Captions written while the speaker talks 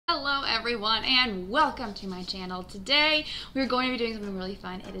Hello everyone and welcome to my channel. Today we're going to be doing something really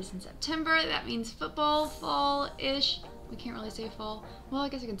fun. It is in September. That means football, fall-ish. We can't really say fall. Well, I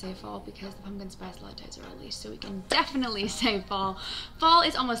guess I can say fall because the pumpkin spice lattes are released, so we can definitely say fall. Fall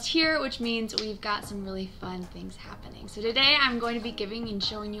is almost here, which means we've got some really fun things happening. So today I'm going to be giving and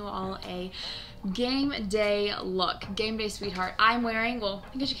showing you all a game day look. Game day sweetheart. I'm wearing, well,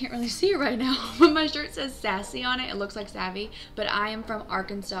 I guess you can't really see it right now, but my shirt says sassy on it. It looks like savvy, but I am from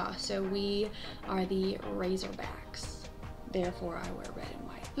Arkansas, so we are the Razorbacks. Therefore, I wear red and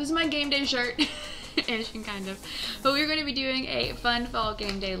white. This is my game day shirt. Ish, kind of. But we're going to be doing a fun fall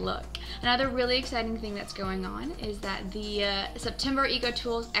game day look. Another really exciting thing that's going on is that the Septemberrr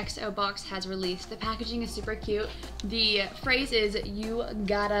Ecotools XO box has released. The packaging is super cute. The phrase is, "You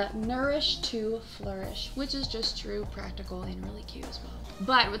gotta nourish to flourish," which is just true, practical, and really cute as well.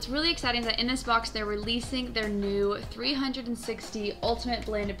 But what's really exciting is that in this box they're releasing their new 360 Ultimate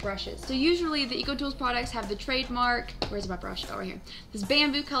Blend brushes. So usually the Ecotools products have the trademark, where's my brush? Oh, right here. This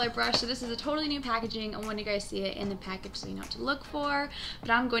bamboo color brush. So this is a totally new packaging. I want you guys to see it in the package so you know what to look for.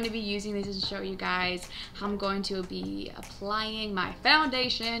 But I'm going to be using these to show you guys how I'm going to be applying my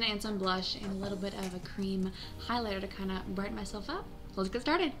foundation and some blush and a little bit of a cream highlighter to kind of brighten myself up. Let's get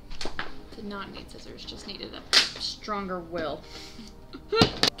started. Did not need scissors, just needed a stronger will.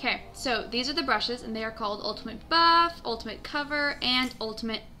 Okay, so these are the brushes and they are called Ultimate Buff, Ultimate Cover, and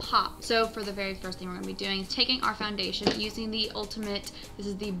Ultimate Pop. So for the very first thing we're going to be doing is taking our foundation, using the Ultimate, this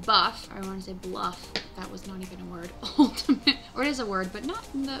is the Buff, I want to say Bluff, that was not even a word, Ultimate, or it is a word, but not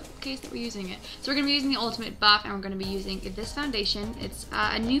in the case that we're using it. So we're going to be using the Ultimate Buff and we're going to be using this foundation. It's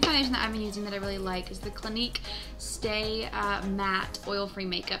a new foundation that I've been using that I really like. It's the Clinique Stay Matte Oil-Free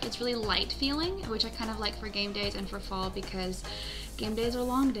Makeup. It's really light feeling, which I kind of like for game days and for fall because game days are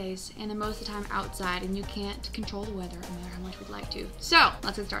long days and they're most of the time outside and you can't control the weather no matter how much we'd like to. So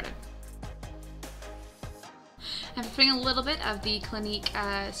let's get started. I'm putting a little bit of the Clinique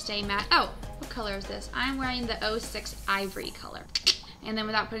Stay Matte. Oh, what color is this? I'm wearing the 06 Ivory color. And then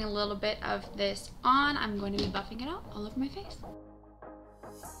without putting a little bit of this on, I'm going to be buffing it out all over my face.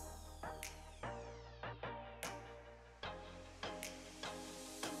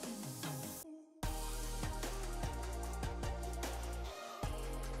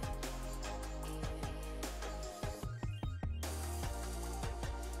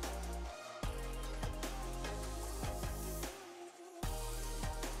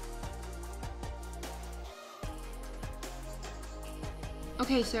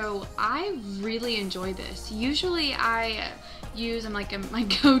 Okay, so I really enjoy this. Usually I use, my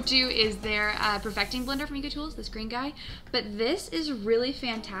go-to is their Perfecting Blender from Ecotools, this green guy, but this is really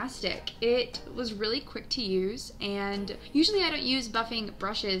fantastic. It was really quick to use, and usually I don't use buffing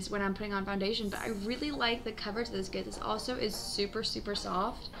brushes when I'm putting on foundation, but I really like the cover to this kit. This also is super, super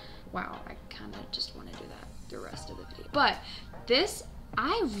soft. Wow, I kind of just want to do that the rest of the video. But this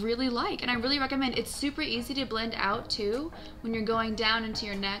I really like, and I really recommend. It's super easy to blend out too when you're going down into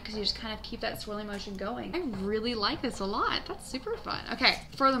your neck because you just kind of keep that swirling motion going. I really like this a lot. That's super fun. Okay,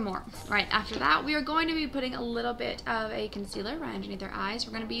 furthermore, right after that, we are going to be putting a little bit of a concealer right underneath our eyes.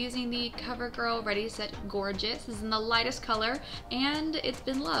 We're going to be using the CoverGirl Ready Set Gorgeous. This is in the lightest color, and it's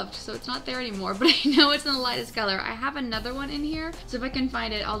been loved, so it's not there anymore, but I know it's in the lightest color. I have another one in here, so if I can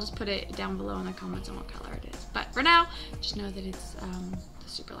find it, I'll just put it down below in the comments on what color it is. But for now, just know that it's the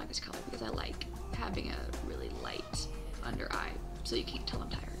super lightest color because I like having a really light under eye so you can't tell I'm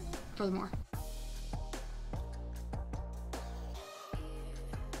tired. Furthermore.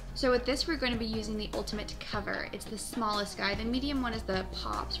 So with this, we're going to be using the Ultimate Cover. It's the smallest guy. The medium one is the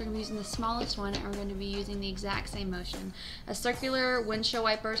Pop. So we're going to be using the smallest one, and we're going to be using the exact same motion. A circular windshield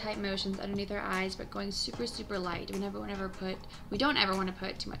wiper type motions underneath our eyes, but going super, super light. We don't ever want to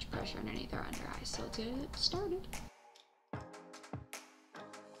put too much pressure underneath our under eyes. So let's get it started.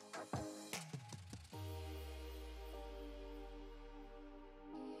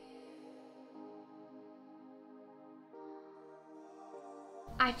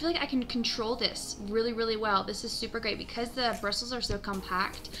 I feel like I can control this really, really well. This is super great because the bristles are so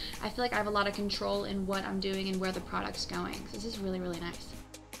compact. I feel like I have a lot of control in what I'm doing and where the product's going. So this is really, really nice.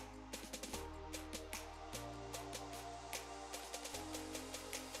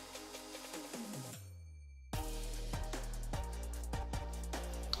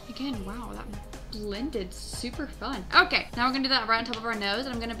 Again, wow, that blended super fun. Okay, now we're gonna do that right on top of our nose,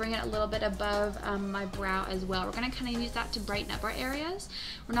 and I'm gonna bring it a little bit above my brow as well. We're gonna kind of use that to brighten up our areas.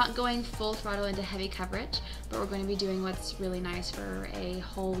 We're not going full throttle into heavy coverage, but we're going to be doing what's really nice for a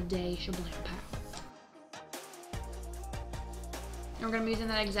whole day shablam pow. And we're gonna be using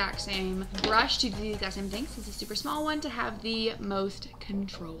that exact same brush to do the exact same thing. Since it's a super small one to have the most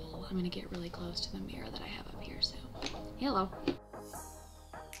control. I'm gonna get really close to the mirror that I have up here, so hello.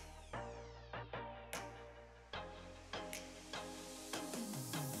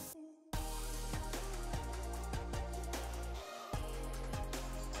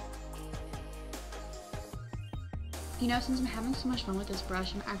 You know, since I'm having so much fun with this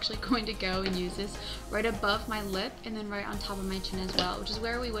brush, I'm actually going to go and use this right above my lip and then right on top of my chin as well, which is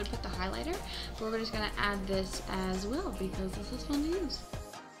where we would put the highlighter. But we're just gonna add this as well because this is fun to use.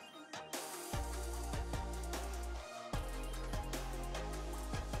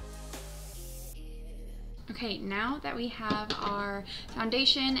 Okay, now that we have our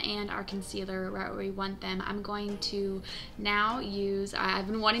foundation and our concealer right where we want them, I'm going to now use, I've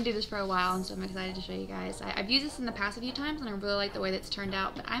been wanting to do this for a while, and so I'm excited to show you guys. I've used this in the past a few times and I really like the way that's turned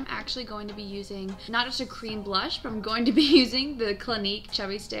out, but I'm actually going to be using not just a cream blush, but I'm going to be using the Clinique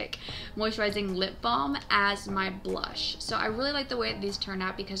Chubby Stick Moisturizing Lip Balm as my blush. So I really like the way that these turn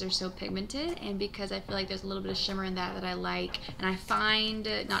out because they're so pigmented and because I feel like there's a little bit of shimmer in that I like and I find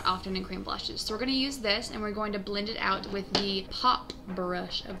not often in cream blushes. So we're going to use this and we're going to blend it out with the pop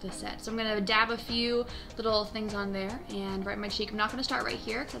brush of the set. So I'm going to dab a few little things on there and right in my cheek. I'm not going to start right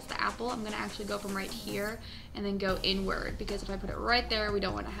here because that's the apple. I'm going to actually go from right here and then go inward because if I put it right there, we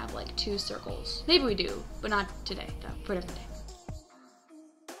don't want to have like two circles. Maybe we do, but not today though, for a different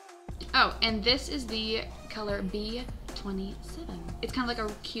day. Oh, and this is the color B27. It's kind of like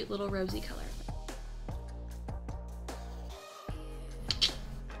a cute little rosy color.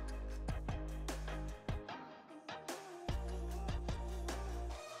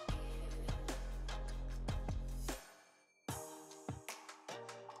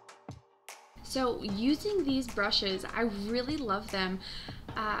 So using these brushes, I really love them.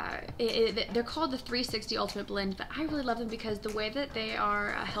 They're called the 360 Ultimate Blend, but I really love them because the way that they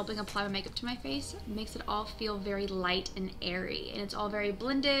are helping apply my makeup to my face makes it all feel very light and airy, and it's all very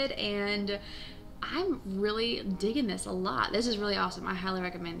blended, and I'm really digging this a lot. This is really awesome. I highly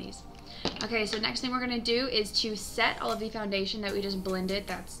recommend these. Okay, so next thing we're gonna do is to set all of the foundation that we just blended.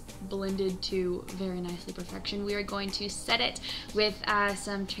 That's blended to very nicely perfection. We are going to set it with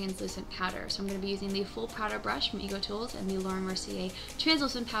some translucent powder. So I'm gonna be using the full powder brush from Ecotools and the Laura Mercier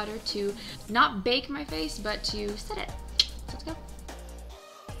translucent powder to not bake my face, but to set it. So let's go.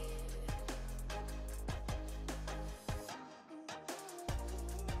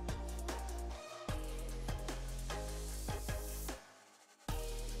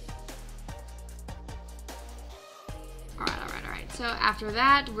 So after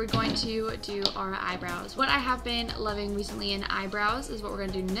that, we're going to do our eyebrows. What I have been loving recently in eyebrows is what we're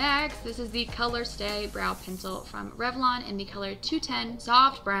gonna do next. This is the Color Stay Brow Pencil from Revlon in the color 210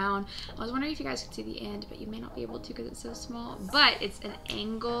 Soft Brown. I was wondering if you guys could see the end, but you may not be able to because it's so small. But it's an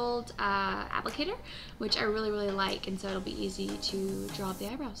angled applicator, which I really, really like, and so it'll be easy to draw up the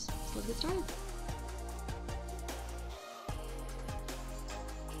eyebrows. So let's get started.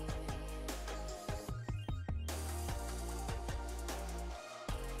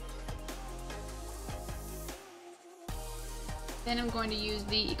 Then I'm going to use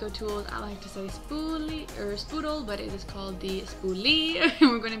the Ecotools, I like to say spoodle, but it is called the spoolie. And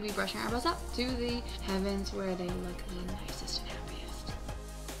we're going to be brushing our eyebrows up to the heavens where they look the nicest and happiest.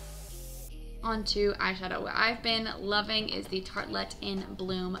 Onto eyeshadow. What I've been loving is the Tartelette in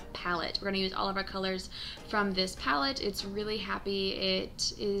Bloom palette. We're going to use all of our colors from this palette. It's really happy.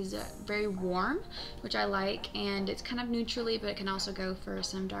 It is very warm, which I like, and it's kind of neutrally, but it can also go for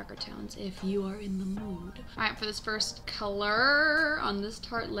some darker tones if you are in the mood. Alright, for this first color on this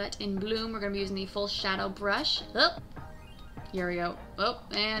Tartelette in Bloom, we're going to be using the full shadow brush. Oh, here we go. Oh,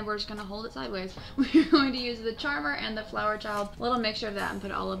 and we're just going to hold it sideways. We're going to use the Charmer and the Flower Child. A little mixture of that and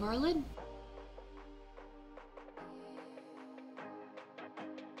put it all over our lid.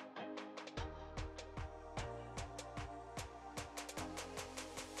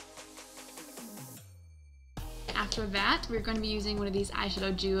 After that, we're going to be using one of these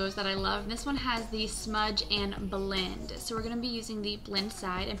eyeshadow duos that I love. This one has the smudge and blend. So we're going to be using the blend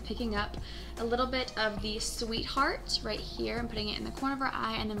side and picking up a little bit of the Sweetheart right here and putting it in the corner of our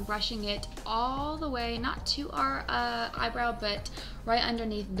eye and then brushing it all the way, not to our eyebrow, but right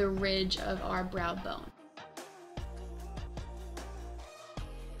underneath the ridge of our brow bone.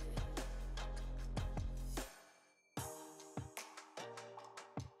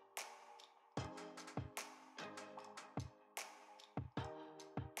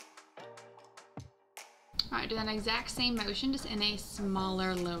 Alright, do that exact same motion, just in a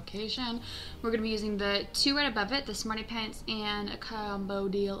smaller location. We're going to be using the two right above it, the Smarty Pants, and a combo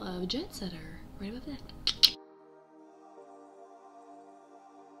deal of Jet Setter right above that.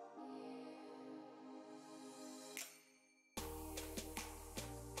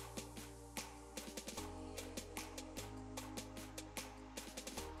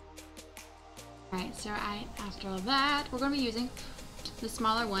 Alright, so after all that, we're going to be using the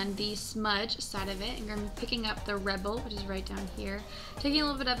smaller one, the smudge side of it, and we're going to be picking up the Rebel, which is right down here, taking a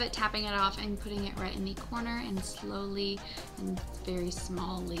little bit of it, tapping it off, and putting it right in the corner, and slowly and very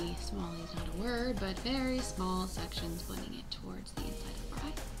smally is not a word, but very small sections, blending it towards the inside of our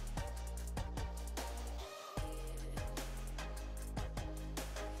eye.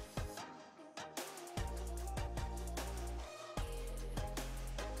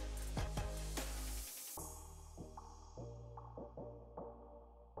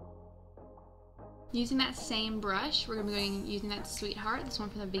 Using that same brush, we're going to be using that Sweetheart, this one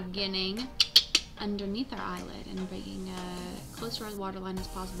from the beginning, underneath our eyelid, and bringing close to our waterline as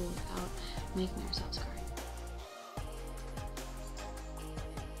possible without making ourselves cry.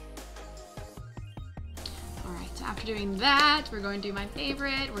 Alright, so after doing that, we're going to do my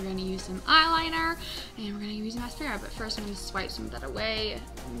favorite. We're going to use some eyeliner, and we're going to use mascara, but first I'm going to swipe some of that away,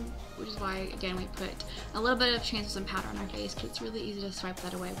 which is why, again, we put a little bit of translucent powder on our face, because it's really easy to swipe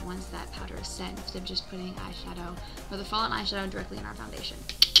that away once that powder is set, instead of just putting eyeshadow, or the fallen eyeshadow, directly in our foundation.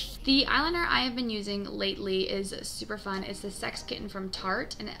 The eyeliner I have been using lately is super fun. It's the Sex Kitten from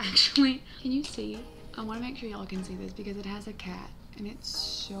Tarte, and it actually, can you see? I want to make sure y'all can see this, because it has a cat, and it's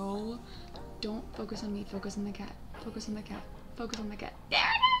so, don't focus on me, focus on the cat, focus on the cat, focus on the cat. There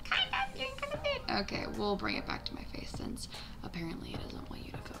it is, kind of, getting kind of big. Okay, we'll bring it back to my face, since apparently it doesn't want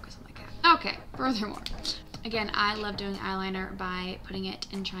you to focus on the cat. Okay, furthermore, again, I love doing eyeliner by putting it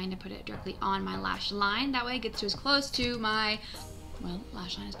and trying to put it directly on my lash line. That way it gets to as close to my, well,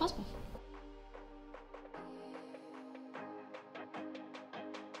 lash line as possible.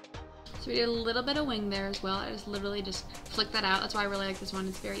 So we did a little bit of wing there as well. I just literally just flick that out. That's why I really like this one.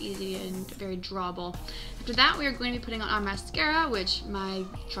 It's very easy and very drawable. After that, we are going to be putting on our mascara, which my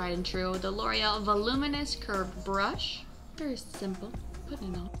tried and true, the L'Oreal Voluminous Curved Brush. Very simple,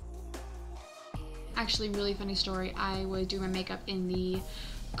 putting it on. Actually, really funny story. I was doing my makeup in the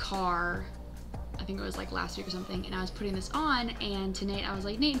car, I think it was like last week or something, and I was putting this on, and to Nate I was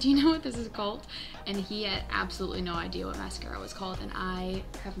like, Nate, do you know what this is called? And he had absolutely no idea what mascara was called, and I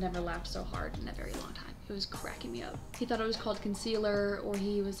have never laughed so hard in a very long time. It was cracking me up. He thought it was called concealer, or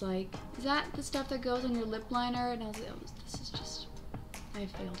he was like, is that the stuff that goes on your lip liner? And I was like, oh, this is just, I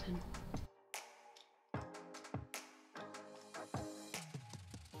failed him.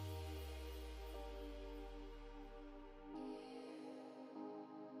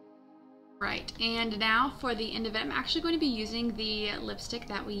 Right, and now for the end of it, I'm actually going to be using the lipstick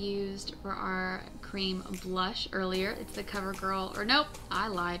that we used for our cream blush earlier. It's the CoverGirl, or nope, I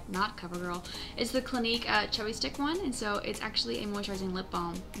lied, not CoverGirl. It's the Clinique Chubby Stick one, and so it's actually a moisturizing lip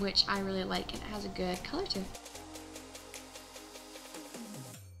balm, which I really like, and it has a good color to it.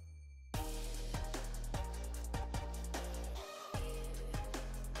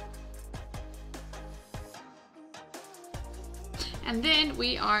 And then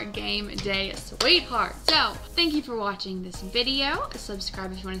we are game day, sweetheart. So thank you for watching this video.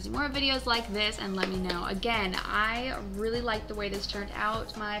 Subscribe if you want to see more videos like this, and let me know. Again, I really like the way this turned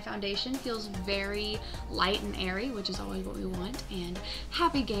out. My foundation feels very light and airy, which is always what we want. And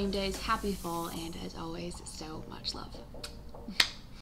happy game days, happy fall, and as always, so much love.